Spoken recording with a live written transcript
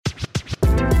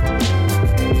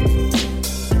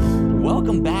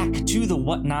welcome back to the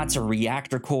Whatnots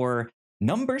Reactor Core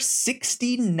number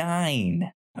 69.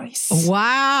 Nice.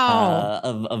 Wow.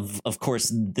 Of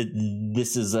course,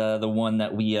 this is the one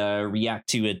that we react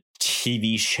to, a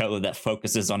TV show that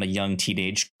focuses on a young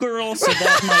teenage girl, so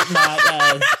that might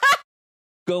not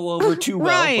go over too well.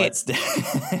 Right. But still,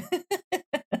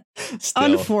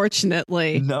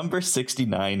 unfortunately. Number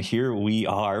 69, here we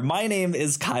are. My name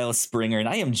is Kyle Springer, and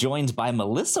I am joined by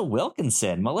Melissa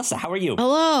Wilkinson. Melissa, how are you?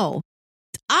 Hello.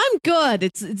 I'm good.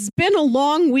 It's been a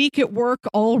long week at work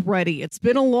already. It's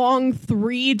been a long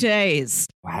 3 days.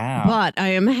 Wow. But I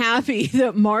am happy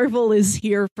that Marvel is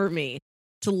here for me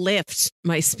to lift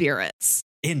my spirits.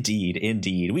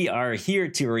 Indeed. We are here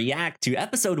to react to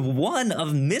episode 1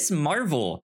 of Miss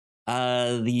Marvel,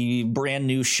 the brand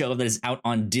new show that is out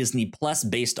on Disney Plus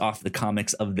based off the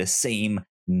comics of the same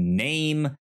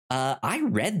name. I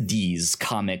read these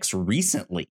comics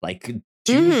recently, like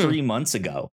 2-3 months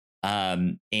ago.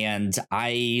 And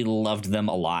I loved them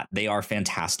a lot. They are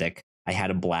fantastic. I had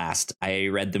a blast. I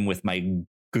read them with my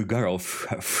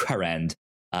girlfriend,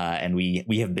 and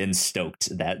we have been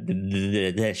stoked that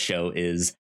the show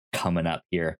is coming up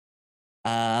here.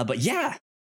 But yeah,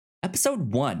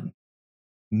 episode 1,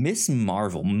 Miss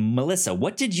Marvel. Melissa,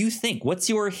 what did you think? What's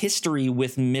your history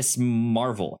with Miss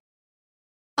Marvel?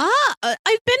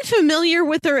 I've been familiar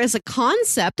with her as a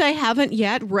concept. I haven't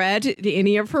yet read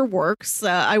any of her works.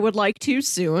 I would like to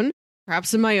soon,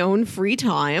 perhaps in my own free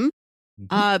time.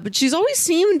 But she's always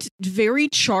seemed very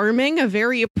charming, a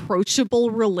very approachable,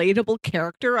 relatable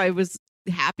character. I was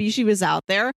happy she was out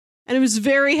there, and I was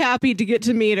very happy to get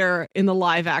to meet her in the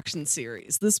live action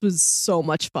series. This was so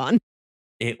much fun.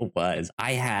 It was.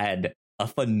 I had a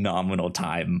phenomenal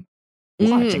time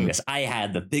watching this. I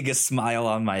had the biggest smile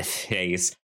on my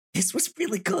face. This was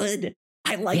really good.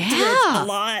 I liked it a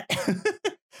lot.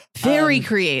 Very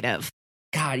creative.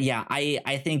 God, yeah.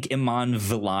 I think Iman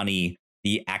Vellani,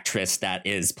 the actress that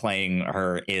is playing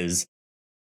her, is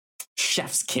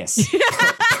chef's kiss.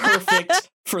 Perfect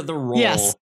for the role.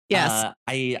 Yes.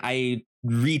 I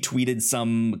retweeted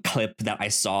some clip that I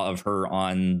saw of her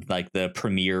on like the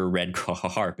premiere red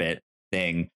carpet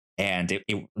thing. And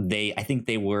I think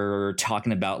they were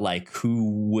talking about like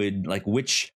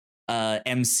which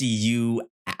MCU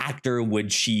actor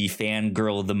would she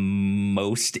fangirl the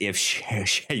most if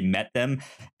she met them,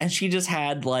 and she just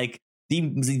had like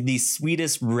the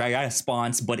sweetest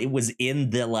response, but it was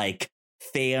in the like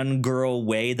fangirl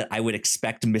way that I would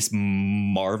expect Miss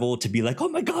Marvel to be like, oh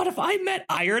my god, if I met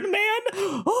Iron Man.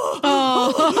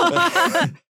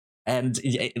 And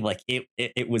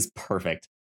it was perfect.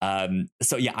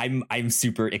 So yeah, I'm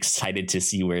super excited to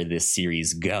see where this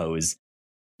series goes.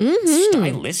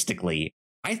 Stylistically,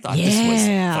 I thought this was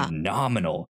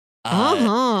phenomenal.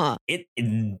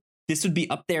 This would be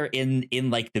up there in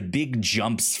like the big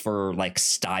jumps for like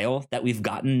style that we've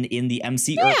gotten in the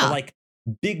MCU, or like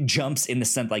big jumps in the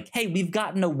sense like, hey, we've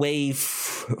gotten away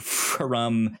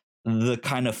from the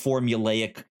kind of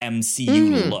formulaic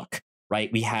MCU look,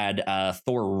 right? We had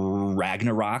Thor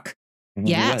Ragnarok,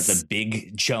 was a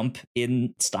big jump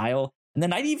in style. And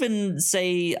then I'd even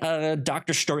say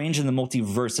Doctor Strange in the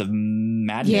Multiverse of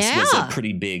Madness was a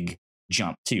pretty big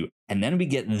jump, too. And then we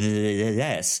get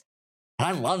this. And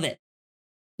I love it.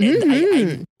 And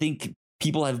I think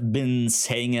people have been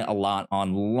saying it a lot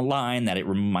online, that it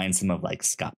reminds them of like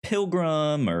Scott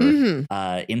Pilgrim or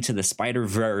Into the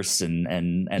Spider-Verse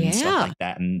and stuff like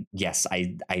that. And yes,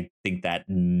 I think that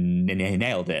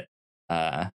nailed it.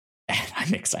 And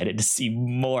I'm excited to see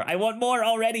more. I want more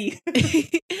already.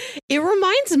 It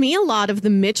reminds me a lot of the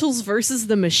Mitchells versus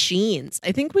the Machines.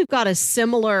 I think we've got a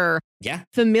similar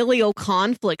familial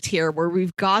conflict here, where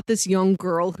we've got this young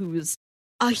girl who's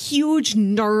a huge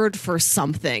nerd for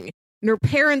something, and her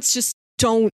parents just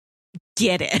don't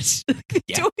get it. They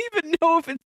don't even know if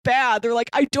it's bad. They're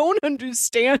like, I don't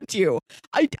understand you.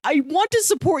 I want to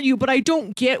support you, but I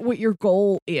don't get what your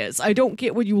goal is. I don't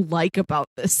get what you like about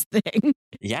this thing.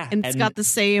 Yeah. And it's got the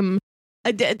same,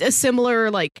 a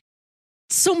similar, like,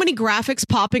 so many graphics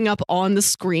popping up on the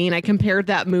screen. I compared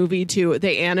that movie to,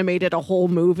 they animated a whole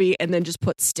movie and then just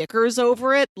put stickers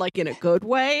over it, like in a good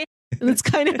way. And that's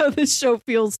kind of how this show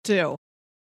feels too.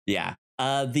 Yeah.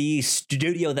 The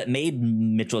studio that made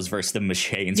Mitchell's vs. the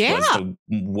Machines was the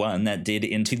one that did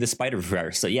Into the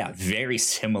Spider-Verse. So yeah, very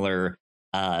similar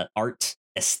art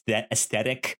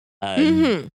aesthetic,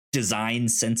 design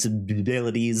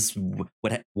sensibilities,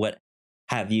 what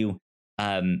have you.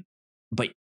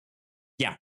 But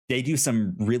yeah, they do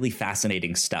some really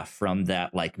fascinating stuff, from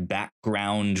that like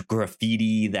background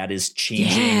graffiti that is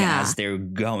changing as they're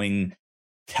going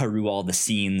through all the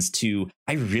scenes too.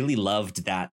 I really loved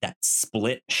that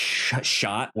split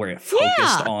shot where it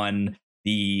focused on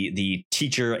the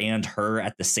teacher and her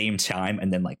at the same time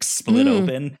and then like split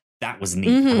open. That was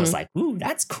neat. I was like, ooh,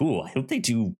 that's cool. I hope they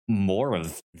do more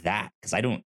of that because I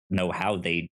don't know how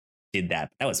they did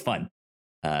that. That was fun.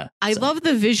 I love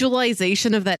the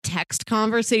visualization of that text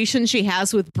conversation she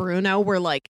has with Bruno where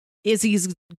like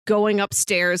Izzy's going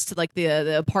upstairs to like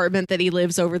the apartment that he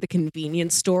lives over the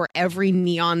convenience store. Every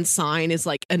neon sign is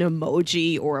like an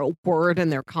emoji or a word in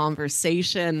their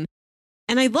conversation.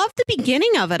 And I love the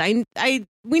beginning of it.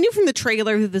 We knew from the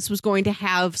trailer that this was going to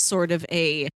have sort of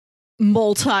a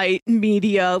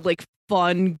multimedia, like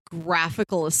fun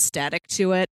graphical aesthetic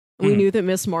to it. We knew that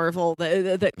Miss Marvel,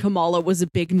 that Kamala was a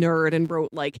big nerd and wrote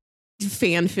like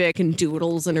fanfic and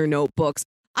doodles in her notebooks.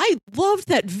 I loved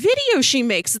that video she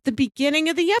makes at the beginning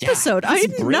of the episode. I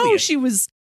didn't know she was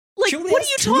like, what are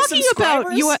you talking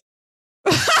about? You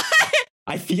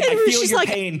I feel your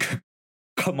pain,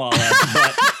 Kamala,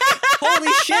 but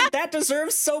holy shit, that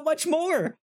deserves so much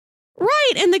more.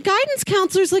 Right. And the guidance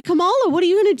counselor's like, Kamala, what are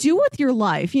you going to do with your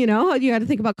life? You know, you got to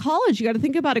think about college. You got to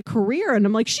think about a career. And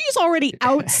I'm like, she's already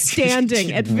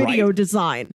outstanding at video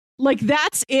design. Like,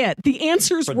 that's it. The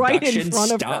answer's right in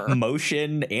front of her. Stop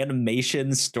motion,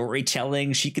 animation,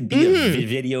 storytelling. She could be a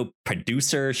video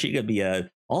producer. She could be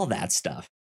all that stuff.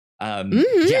 Yeah,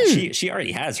 she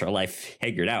already has her life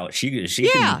figured out. She can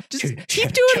just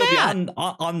keep doing that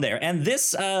on there. And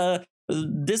this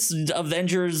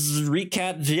Avengers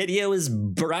recap video is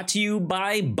brought to you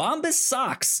by Bombas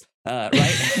Socks,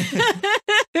 right?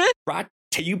 Brought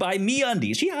to you by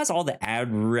MeUndies. She has all the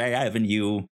ad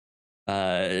revenue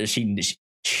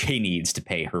she needs to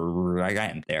pay her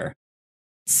rent there.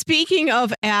 Speaking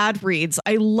of ad reads,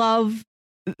 I love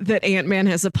that Ant-Man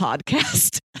has a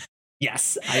podcast.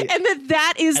 Yes. And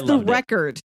that is the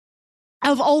record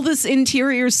of all this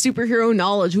interior superhero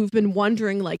knowledge. We've been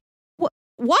wondering, like,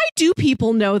 why do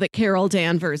people know that Carol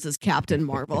Danvers is Captain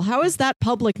Marvel? How is that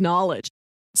public knowledge?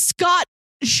 Scott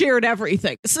shared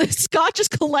everything. So Scott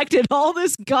just collected all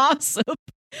this gossip.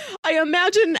 I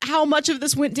imagine how much of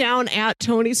this went down at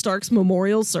Tony Stark's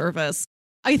memorial service.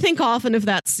 I think often of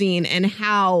that scene and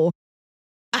how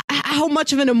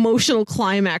much of an emotional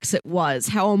climax it was,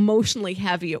 how emotionally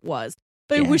heavy it was.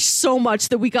 But I wish so much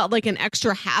that we got like an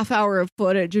extra half hour of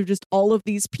footage of just all of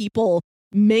these people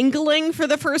mingling for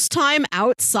the first time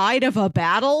outside of a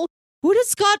battle. Who did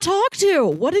Scott talk to?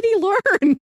 What did he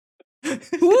learn?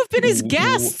 Who have been his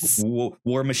guests?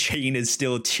 War Machine is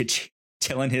still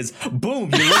telling his boom.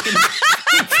 You're looking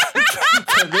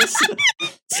for this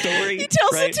story. He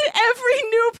tells it to every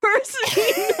new person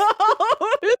he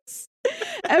knows.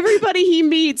 Everybody he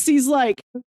meets, he's like,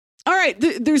 all right,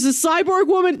 there's a cyborg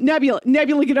woman,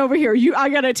 Nebula, get over here. I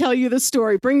gotta tell you the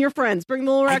story. Bring your friends. Bring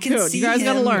the little raccoon. You guys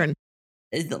gotta learn.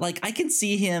 Like, I can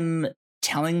see him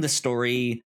telling the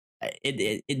story,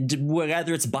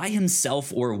 whether it's by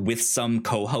himself or with some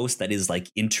co-host that is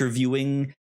like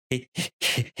interviewing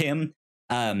him.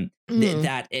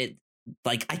 That it,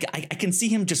 like, I can see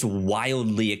him just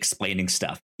wildly explaining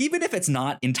stuff, even if it's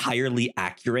not entirely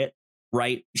accurate.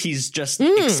 Right? He's just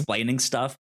explaining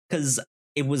stuff because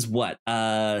it was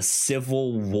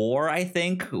Civil War, I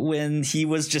think, when he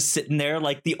was just sitting there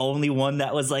like the only one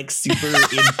that was like super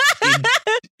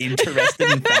interested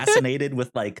and fascinated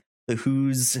with like the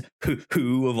who's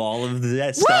who of all of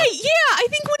that stuff. Right, yeah. I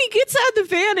think when he gets out of the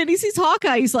van and he sees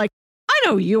Hawkeye, he's like, I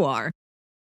know who you are.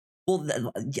 Well,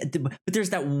 but there's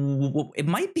that. It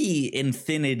might be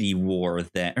Infinity War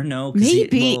then, or no?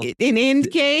 Maybe in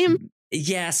Endgame.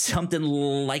 Yeah, something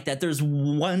like that. There's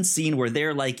one scene where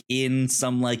they're like in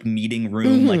some like meeting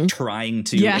room, like trying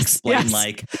to explain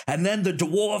like, and then the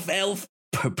dwarf elf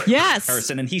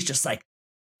person, and he's just like,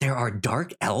 there are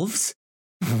dark elves?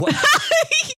 What?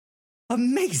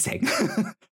 Amazing.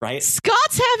 Right?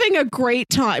 Scott's having a great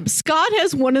time. Scott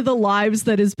has one of the lives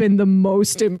that has been the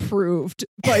most improved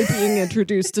by being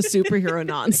introduced to superhero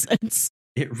nonsense.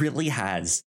 It really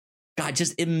has. God,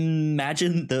 just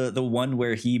imagine the one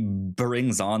where he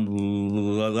brings on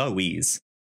Louise.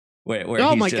 Where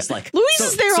he's just like, Louise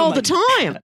is there all the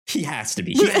time. He has to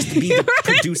be. He has to be the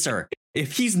producer.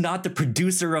 If he's not the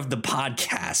producer of the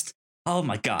podcast, oh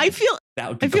my God. I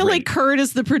feel like Kurt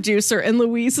is the producer and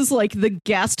Louise is like the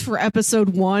guest for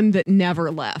episode 1 that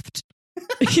never left.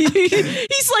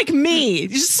 He's like me. He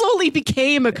just slowly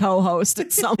became a co-host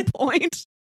at some point.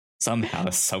 Somehow,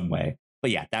 some way. But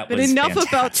yeah, that was enough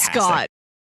fantastic. About Scott.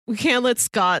 We can't let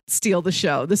Scott steal the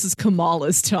show. This is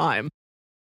Kamala's time.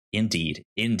 Indeed.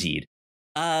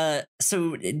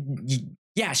 So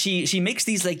Yeah, she makes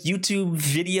these like YouTube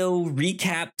video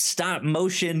recap stop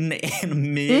motion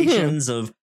animations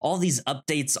of all these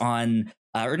updates on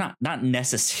or not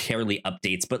necessarily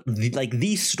updates, but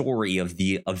the story of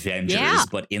the Avengers,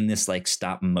 but in this like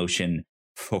stop motion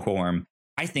form.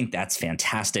 I think that's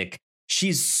fantastic.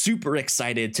 She's super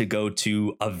excited to go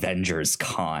to Avengers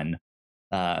Con.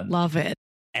 Love it.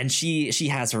 And she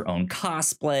has her own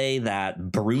cosplay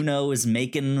that Bruno is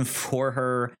making for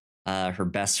her, her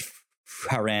best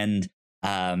friend.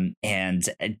 And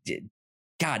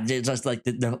God, just like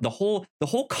the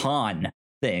whole con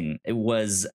thing. It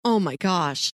was, oh my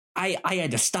gosh. I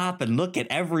had to stop and look at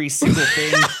every single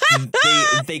thing.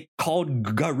 they called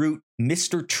Garut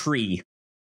Mr. Tree.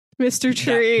 Mr.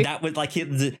 Tree. That was like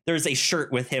there's a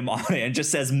shirt with him on it and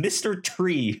just says Mr.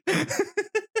 Tree.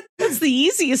 That's the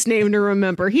easiest name to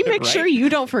remember. He makes sure you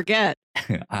don't forget.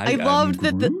 I loved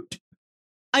that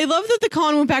the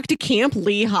con went back to Camp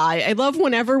Lehigh. I love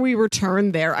whenever we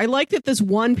return there. I like that this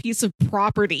one piece of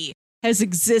property has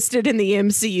existed in the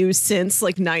MCU since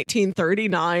like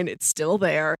 1939. It's still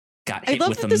there. Got hit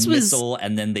with a missile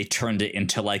and then they turned it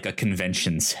into like a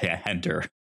convention center.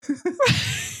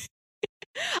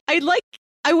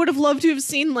 I would have loved to have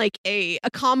seen like a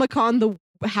Comic-Con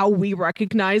how we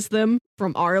recognize them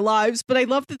from our lives, but I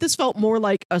love that this felt more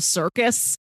like a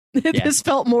circus. This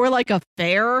felt more like a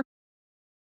fair.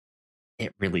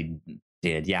 It really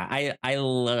did. Yeah, I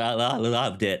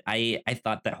loved it. I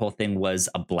thought that whole thing was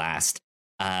a blast.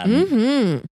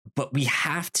 But we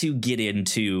have to get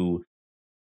into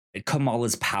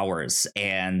Kamala's powers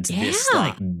and this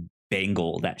like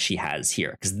bangle that she has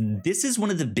here, because this is one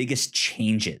of the biggest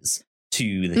changes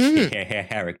to the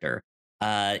character.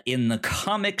 In the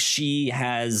comics, she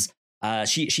has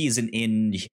she is an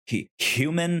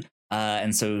inhuman,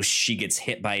 and so she gets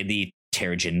hit by the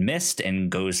Terrigen Mist and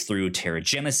goes through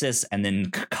Terrigenesis and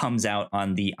then comes out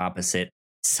on the opposite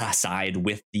side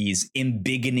with these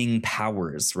embiggening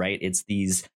powers, right? It's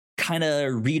these kind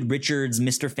of Reed Richards,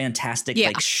 Mr. Fantastic,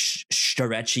 like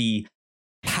stretchy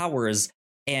powers.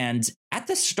 And at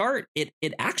the start, it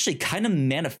actually kind of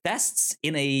manifests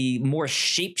in a more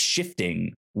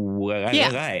shape-shifting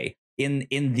way. In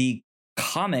the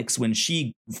comics, when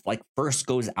she like first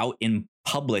goes out in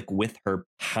public with her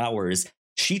powers,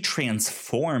 she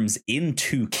transforms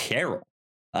into Carol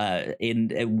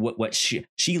in what she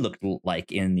looked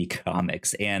like in the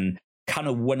comics. And kind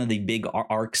of one of the big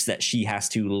arcs that she has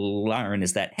to learn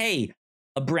is that, hey,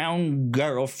 a brown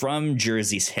girl from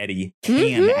Jersey City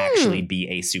can actually be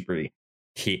a super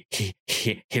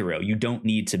hero. You don't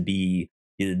need to be,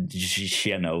 you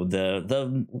know,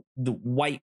 the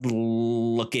white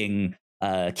looking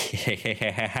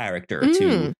character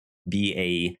to be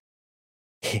a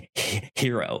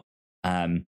hero.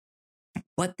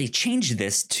 But they changed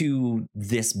this to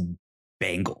this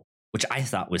bangle, which I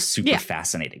thought was super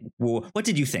fascinating. Well, what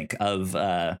did you think of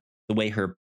the way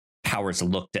her powers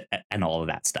looked and all of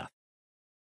that stuff?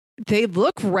 They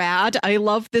look rad. I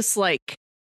love this like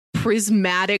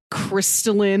prismatic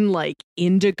crystalline like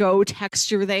indigo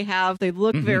texture they have. They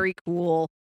look very cool.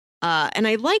 And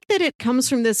I like that it comes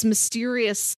from this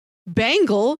mysterious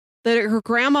bangle that her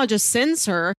grandma just sends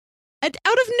her out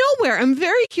of nowhere. I'm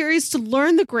very curious to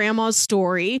learn the grandma's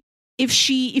story. If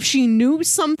she knew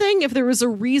something, if there was a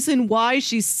reason why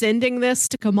she's sending this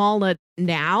to Kamala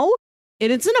now.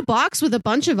 And it's in a box with a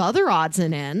bunch of other odds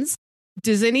and ends.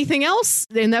 Does anything else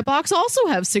in that box also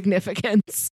have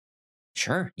significance?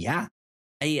 Sure. Yeah.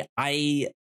 I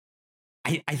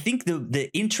think the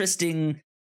interesting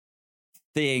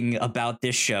thing about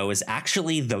this show is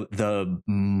actually the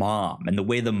mom and the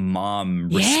way the mom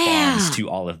responds to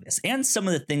all of this and some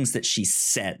of the things that she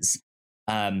says.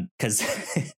 Because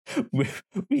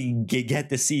we get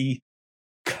to see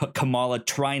Kamala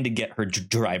trying to get her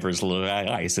driver's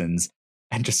license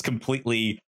and just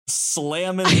completely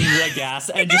slamming the gas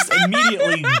and just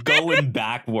immediately going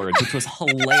backwards, which was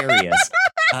hilarious.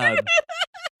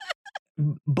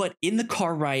 But in the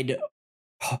car ride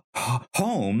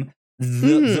home,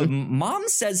 the mom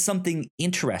says something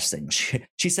interesting.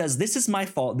 She says, "This is my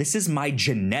fault. This is my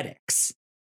genetics."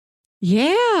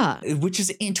 Yeah, which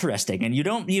is interesting, and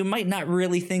you might not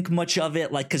really think much of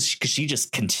it, like because she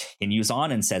just continues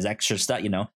on and says extra stuff, you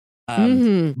know.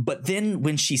 But then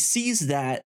when she sees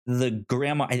that the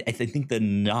grandma, I think the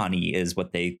Nani is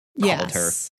what they called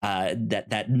her,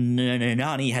 that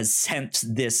Nani has sent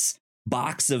this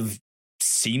box of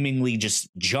seemingly just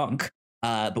junk.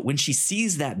 But when she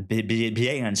sees that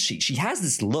band, she has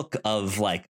this look of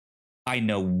like, I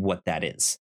know what that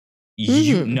is.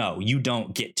 You know, you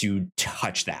don't get to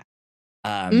touch that.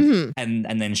 And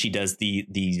then she does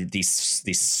the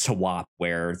swap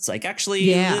where it's like,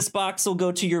 actually, this box will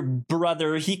go to your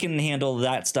brother. He can handle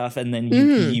that stuff, and then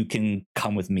you can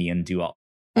come with me and do all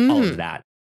of that.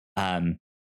 And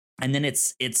then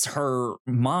it's her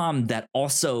mom that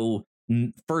also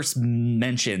first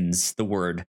mentions the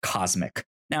word cosmic.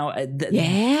 Now,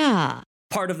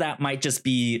 part of that might just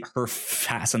be her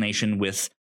fascination with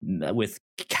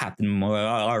Captain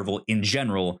Marvel in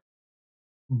general,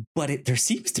 but there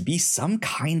seems to be some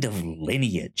kind of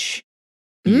lineage.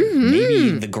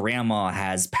 Maybe the grandma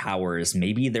has powers.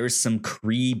 Maybe there's some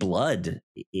Kree blood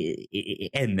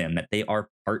in them, that they are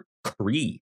part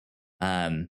Kree.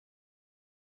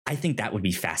 I think that would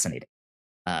be fascinating.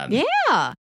 I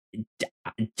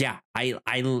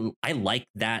like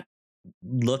that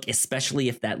look, especially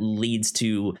if that leads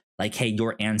to like, hey,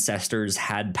 your ancestors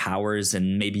had powers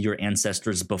and maybe your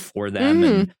ancestors before them.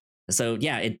 And so,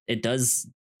 it does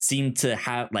seem to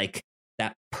have like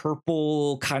that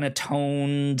purple kind of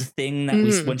toned thing that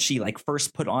was when she like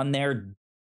first put on there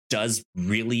does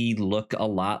really look a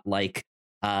lot like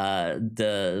from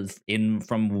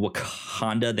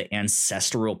Wakanda, the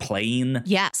ancestral plane.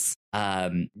 Yes.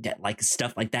 Like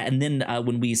stuff like that. And then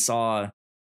when we saw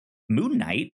Moon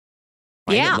Knight,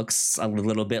 it looks a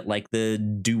little bit like the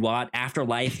Duat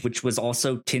Afterlife, which was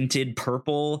also tinted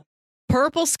purple.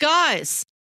 Purple skies.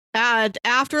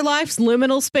 Afterlifes,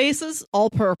 liminal spaces, all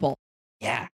purple.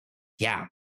 Yeah.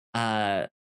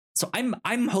 So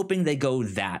I'm hoping they go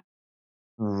that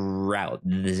route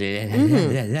there.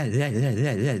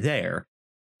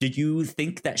 Do you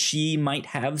think that she might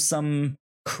have some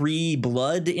Kree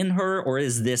blood in her, or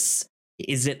is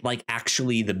it like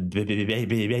actually the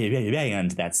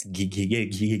band that's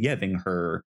giving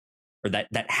her, or that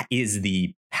is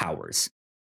the powers?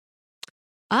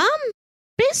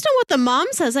 Based on what the mom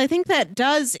says, I think that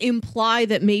does imply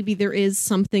that maybe there is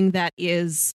something that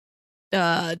is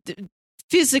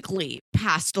physically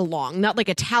passed along, not like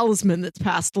a talisman that's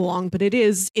passed along, but it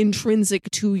is intrinsic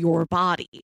to your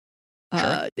body.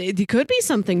 Sure. It could be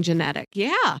something genetic.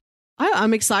 Yeah.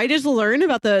 I'm excited to learn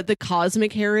about the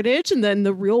cosmic heritage and then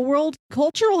the real world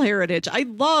cultural heritage. I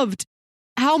loved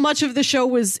how much of the show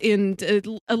was in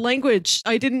a language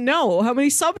I didn't know, how many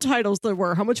subtitles there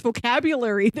were, how much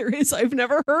vocabulary there is I've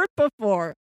never heard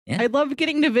before. Yeah. I loved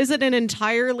getting to visit an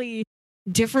entirely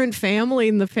different family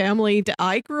than the family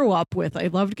I grew up with. I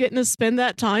loved getting to spend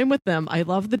that time with them. I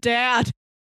love the dad.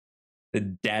 The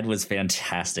dad was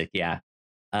fantastic. Yeah.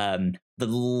 The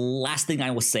last thing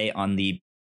I will say on the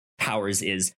powers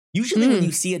is usually when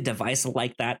you see a device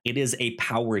like that, it is a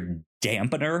power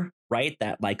dampener, right?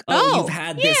 That like, you've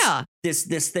had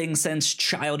this thing since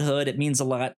childhood. It means a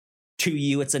lot to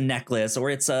you. It's a necklace or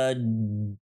it's a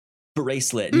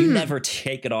bracelet. You never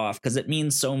take it off because it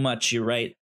means so much. You're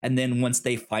right. And then once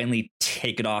they finally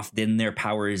take it off, then their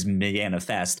powers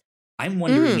manifest. I'm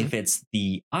wondering if it's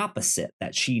the opposite,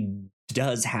 that she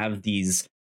does have these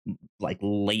like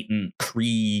latent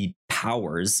Kree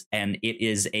powers and it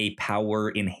is a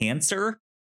power enhancer,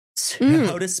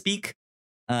 so to speak.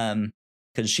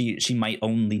 Because she might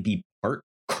only be part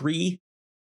Kree.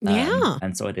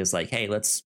 And so it is like, hey,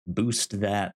 let's boost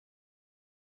that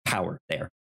power there.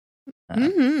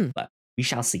 But we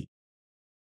shall see.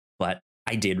 But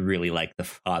I did really like the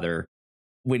father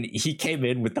when he came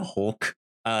in with the Hulk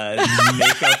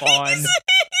makeup on.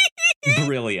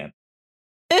 Brilliant.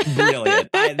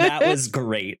 That was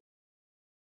great.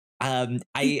 I'm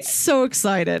so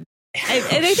excited.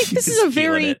 And I think this is a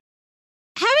very...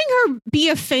 Having her be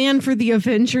a fan for the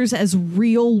Avengers as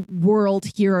real world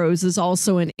heroes is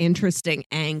also an interesting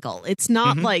angle. It's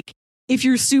not like if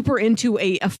you're super into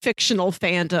a fictional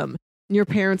fandom, and your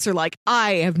parents are like,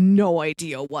 I have no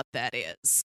idea what that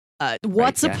is.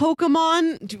 What's a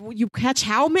Pokemon? Do you catch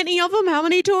how many of them? How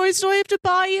many toys do I have to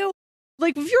buy you?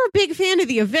 Like, if you're a big fan of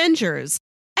the Avengers,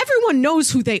 everyone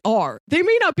knows who they are. They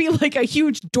may not be like a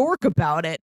huge dork about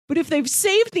it, but if they've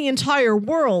saved the entire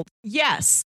world,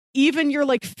 yes. Even your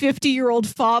like 50-year-old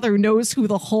father knows who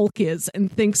the Hulk is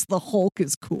and thinks the Hulk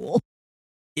is cool.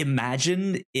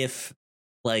 Imagine if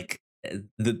like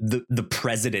the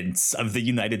presidents of the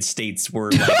United States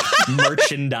were like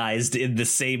merchandised in the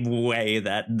same way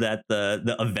that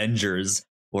the Avengers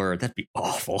were. That'd be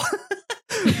awful.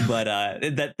 But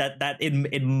that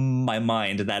in my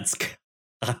mind, that's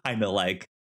kind of like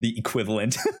the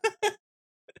equivalent.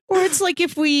 Or it's like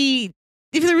if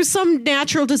there was some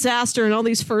natural disaster and all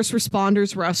these first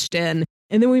responders rushed in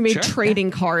and then we made trading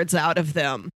cards out of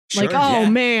them.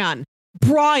 Man,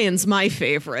 Brian's my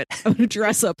favorite. I'm gonna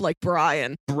dress up like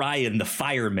Brian. Brian, the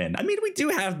fireman. I mean, we do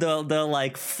have the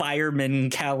like fireman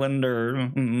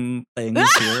calendar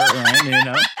things here, right? You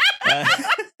know,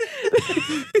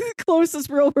 closest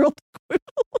real world equivalent.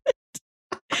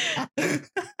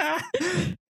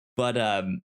 But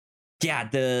yeah,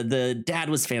 the dad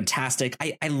was fantastic.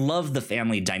 I love the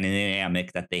family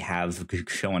dynamic that they have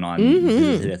going on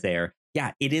there.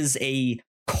 Yeah, it is a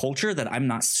culture that I'm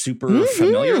not super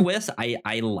familiar with.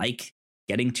 I like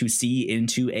getting to see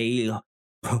into a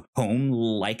home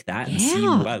like that and see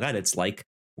what it's like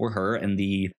for her and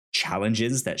the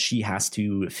challenges that she has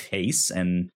to face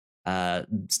and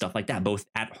stuff like that, both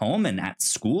at home and at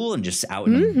school and just out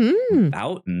and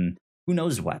about and who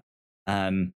knows what.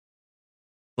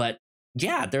 But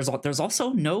yeah, there's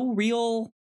also no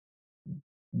real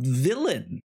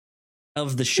villain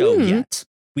of the show yet.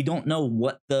 We don't know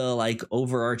what the like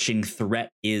overarching threat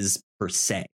is per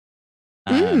se.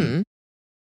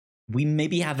 We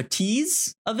maybe have a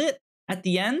tease of it at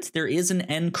the end. There is an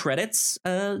end credits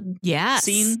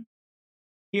scene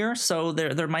here, so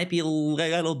there might be a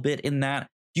little bit in that.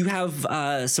 Do you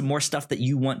have some more stuff that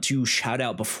you want to shout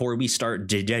out before we start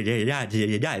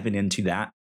diving into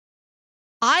that?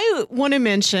 I want to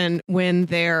mention when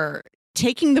they're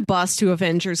taking the bus to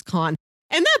Avengers Con,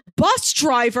 and that bus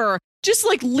driver just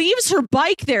like leaves her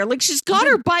bike there. Like she's got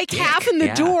her bike half in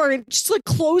the door and just like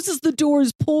closes the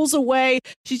doors, pulls away.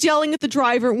 She's yelling at the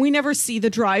driver. We never see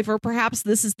the driver. Perhaps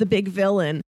this is the big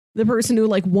villain, the person who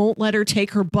like won't let her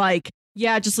take her bike.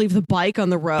 Yeah, just leave the bike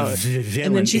on the road. The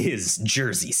villain and then is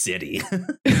Jersey City.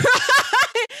 And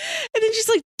then she's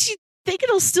like, do you think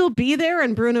it'll still be there?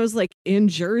 And Bruno's like, in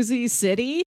Jersey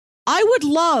City? I would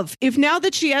love if now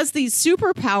that she has these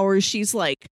superpowers, she's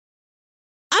like,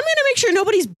 I'm going to make sure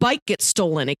nobody's bike gets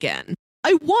stolen again.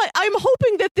 I'm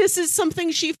hoping that this is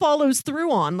something she follows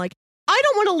through on. Like, I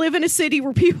don't want to live in a city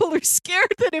where people are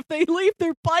scared that if they leave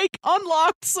their bike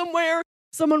unlocked somewhere,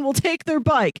 someone will take their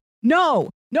bike. No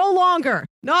longer.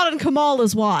 Not on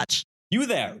Kamala's watch. You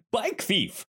there, bike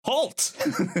thief, halt.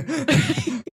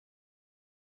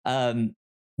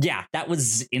 Yeah, that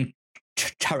was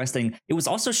interesting. It was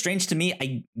also strange to me.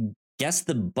 I guess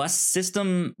the bus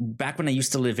system back when I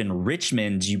used to live in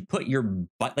Richmond, you put your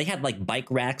they had like bike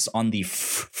racks on the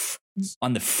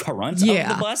on the front of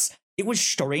the bus. It was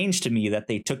strange to me that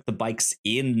they took the bikes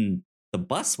in the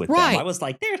bus with them. I was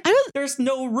like, there's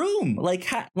no room. Like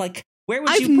where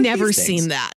would you put never these things? Seen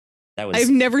that.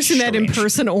 I've never seen that in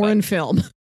person or in film.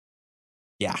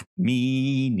 Yeah,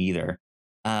 me neither.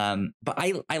 But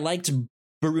I liked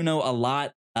Bruno a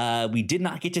lot. We did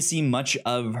not get to see much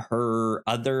of her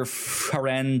other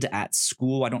friend at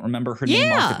school. I don't remember her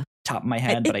name off the top of my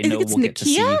head, but I know we'll get to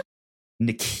see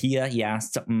Nakia. Yeah,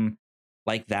 something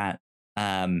like that.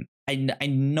 I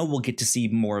know we'll get to see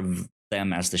more of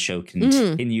them as the show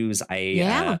continues.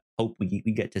 I hope we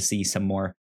get to see some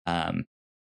more.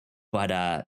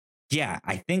 But yeah,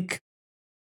 I think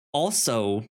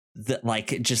also that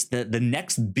like just the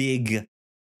next big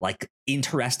like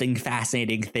interesting,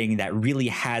 fascinating thing that really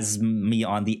has me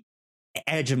on the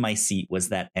edge of my seat was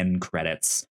that end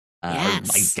credits. I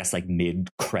guess like mid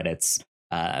credits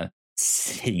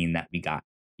scene that we got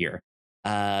here.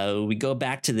 We go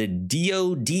back to the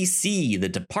DODC, the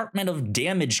Department of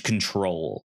Damage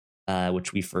Control,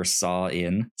 which we first saw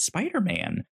in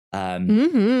Spider-Man.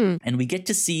 And we get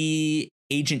to see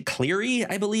Agent Cleary,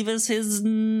 I believe is his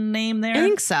name there. I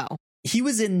think so. He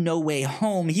was in No Way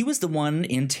Home. He was the one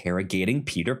interrogating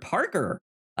Peter Parker,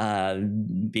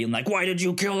 being like, why did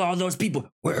you kill all those people?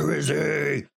 Where is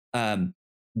he? And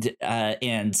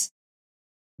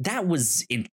that was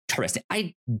interesting.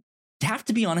 I have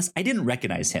to be honest, I didn't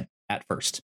recognize him at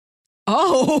first.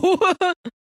 Oh,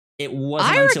 it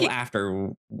wasn't until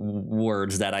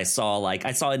afterwards that I saw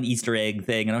an Easter egg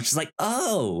thing and I was just like,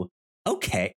 oh,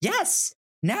 okay. Yes.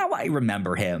 Now I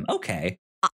remember him. Okay.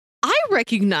 I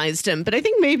recognized him, but I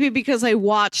think maybe because I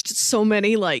watched so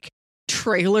many like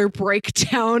trailer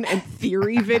breakdown and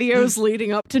theory videos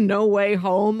leading up to No Way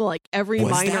Home, like every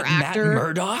minor actor, Matt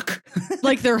Murdock,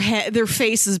 like their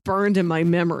face is burned in my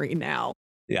memory now.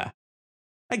 Yeah,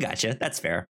 I gotcha. That's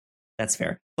fair.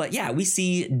 But yeah, we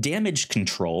see Damage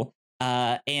Control.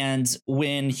 And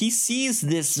when he sees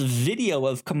this video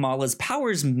of Kamala's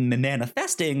powers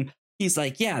manifesting, he's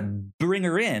like, yeah, bring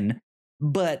her in.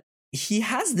 But he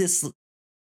has this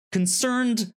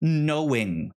concerned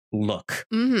knowing look,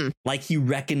 like he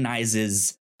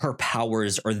recognizes her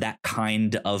powers or that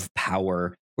kind of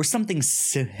power or something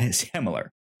similar,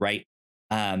 right?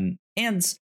 And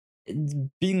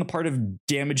being a part of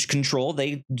Damage Control,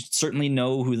 they certainly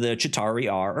know who the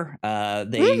Chitauri are.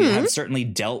 They have certainly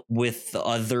dealt with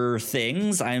other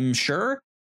things, I'm sure.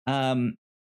 But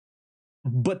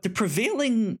the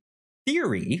prevailing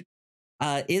theory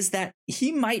is that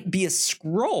he might be a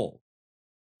Skrull.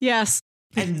 Yes.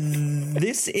 And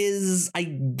this is, I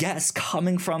guess,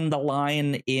 coming from the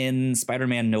line in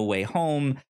Spider-Man No Way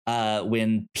Home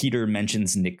when Peter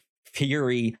mentions Nick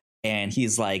Fury, and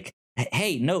he's like,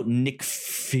 hey, no, Nick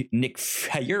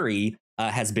Fury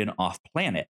has been off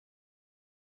planet.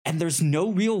 And there's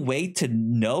no real way to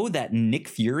know that Nick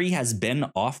Fury has been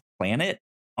off planet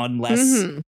unless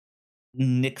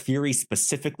Nick Fury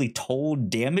specifically told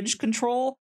Damage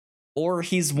Control, or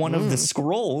he's one of the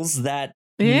Skrulls that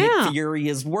Nick Fury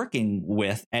is working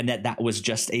with, and that was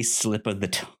just a slip of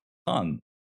the tongue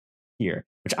here,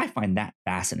 which I find that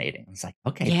fascinating. It's like,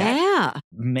 okay, that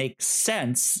makes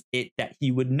sense that he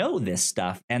would know this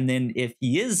stuff. And then if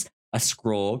he is a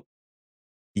Skrull,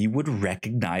 he would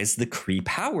recognize the Kree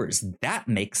powers. That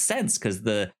makes sense because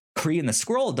the Kree and the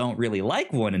Skrull don't really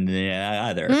like one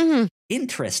another.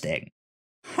 Interesting.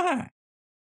 Huh.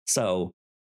 So,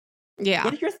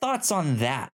 what are your thoughts on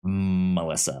that,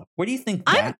 Melissa? Where do you think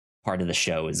that part of the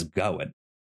show is going?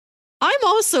 I'm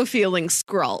also feeling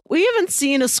Skrull. We haven't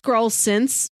seen a Skrull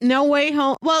since No Way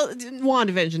Home. Well,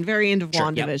 WandaVision, very end of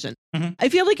WandaVision. Yep. I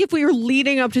feel like if we were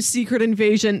leading up to Secret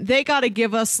Invasion, they got to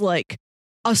give us like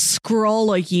a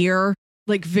Skrull a year,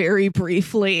 like very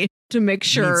briefly, to make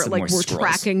sure like we're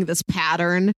tracking this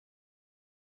pattern.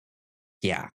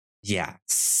 Yeah.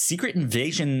 Secret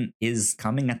Invasion is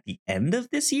coming at the end of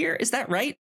this year. Is that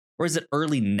right? Or is it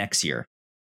early next year?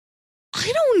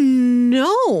 I don't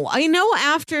know. I know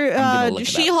after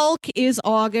She-Hulk is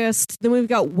August. Then we've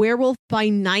got Werewolf by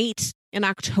Night in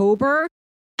October.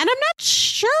 And I'm not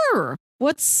sure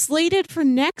what's slated for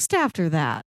next after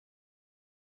that.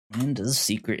 When does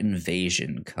Secret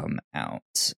Invasion come out?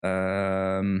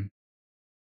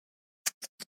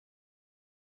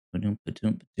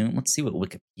 Let's see what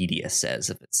Wikipedia says,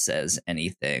 if it says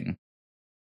anything.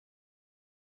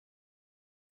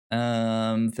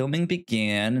 Filming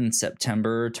began in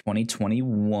September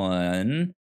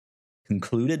 2021,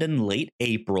 concluded in late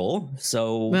April.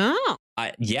 So,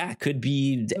 could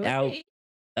be out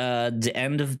the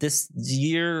end of this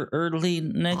year, early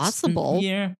next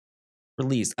year.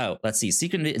 Release. Oh, let's see.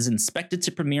 Secret is expected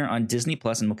to premiere on Disney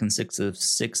Plus and will consist of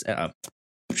 6.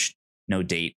 No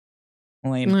date.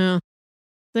 Lame.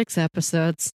 6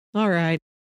 episodes. All right.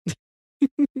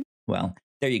 Well,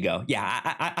 there you go.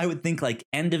 Yeah, I would think like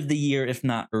end of the year, if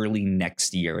not early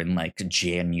next year, in like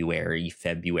January,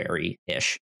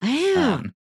 February-ish. Yeah.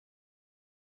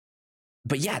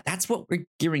 But yeah, that's what we're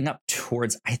gearing up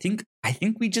towards. I think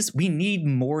we need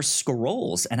more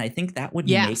Skrulls, and I think that would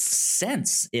make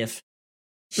sense if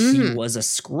he was a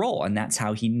Skrull, and that's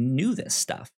how he knew this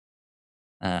stuff.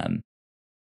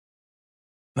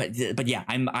 But yeah,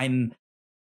 I'm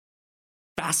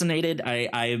fascinated.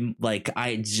 I'm like,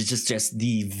 just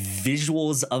the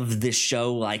visuals of this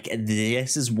show. Like,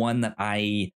 this is one that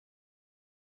I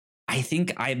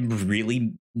think I'm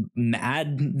really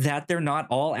mad that they're not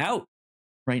all out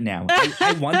right now.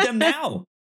 I want them now.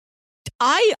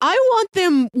 I want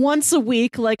them once a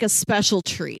week, like a special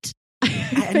treat.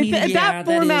 I mean, that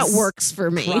format works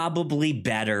for me. Probably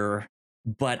better,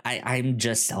 but I'm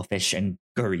just selfish and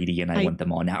greedy, and I want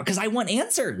them all now because I want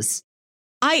answers.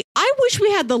 I wish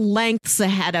we had the lengths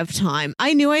ahead of time.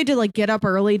 I knew I had to like get up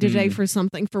early today for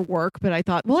something for work, but I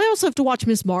thought, well, I also have to watch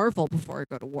Ms. Marvel before I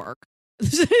go to work.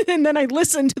 And then I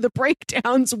listen to the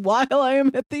breakdowns while I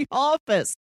am at the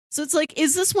office. So it's like,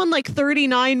 is this one like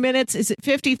 39 minutes? Is it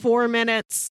 54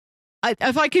 minutes?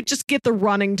 If I could just get the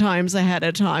running times ahead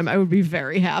of time, I would be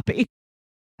very happy.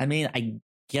 I mean, I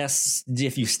guess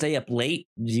if you stay up late,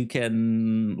 you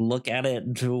can look at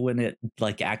it when it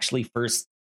like actually first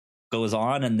goes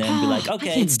on, and then be like,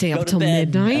 okay, I can't stay go up to till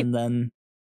bed, midnight, and then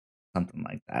something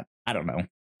like that. I don't know.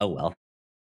 Oh well.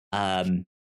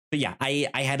 But yeah, I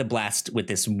had a blast with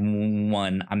this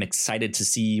one. I'm excited to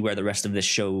see where the rest of this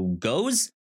show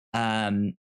goes.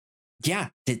 Yeah,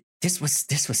 this was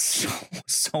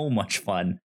so much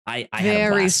fun. I had a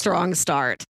blast. Strong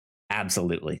start.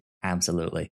 Absolutely.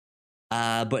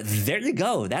 But there you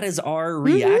go. That is our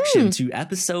reaction to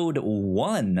episode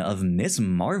 1 of Ms.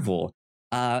 Marvel.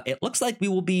 It looks like we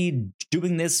will be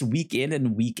doing this week in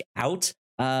and week out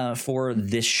for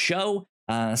this show.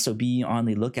 So be on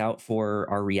the lookout for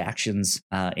our reactions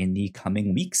in the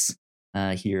coming weeks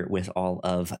here with all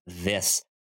of this.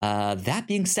 That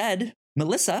being said,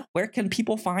 Melissa, where can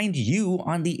people find you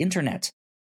on the internet?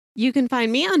 You can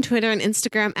find me on Twitter and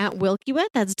Instagram at Wilkywit.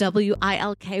 That's WILKYWIT.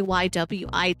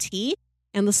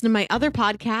 And listen to my other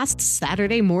podcast,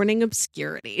 Saturday Morning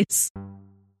Obscurities.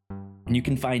 And you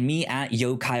can find me at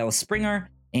Yo Kyle Springer.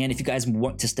 And if you guys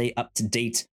want to stay up to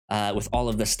date with all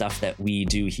of the stuff that we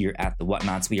do here at The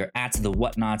Whatnauts, we are at The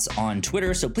Whatnauts on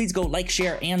Twitter. So please go like,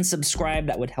 share, and subscribe.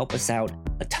 That would help us out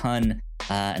a ton.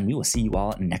 And we will see you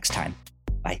all next time.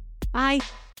 Bye. Bye.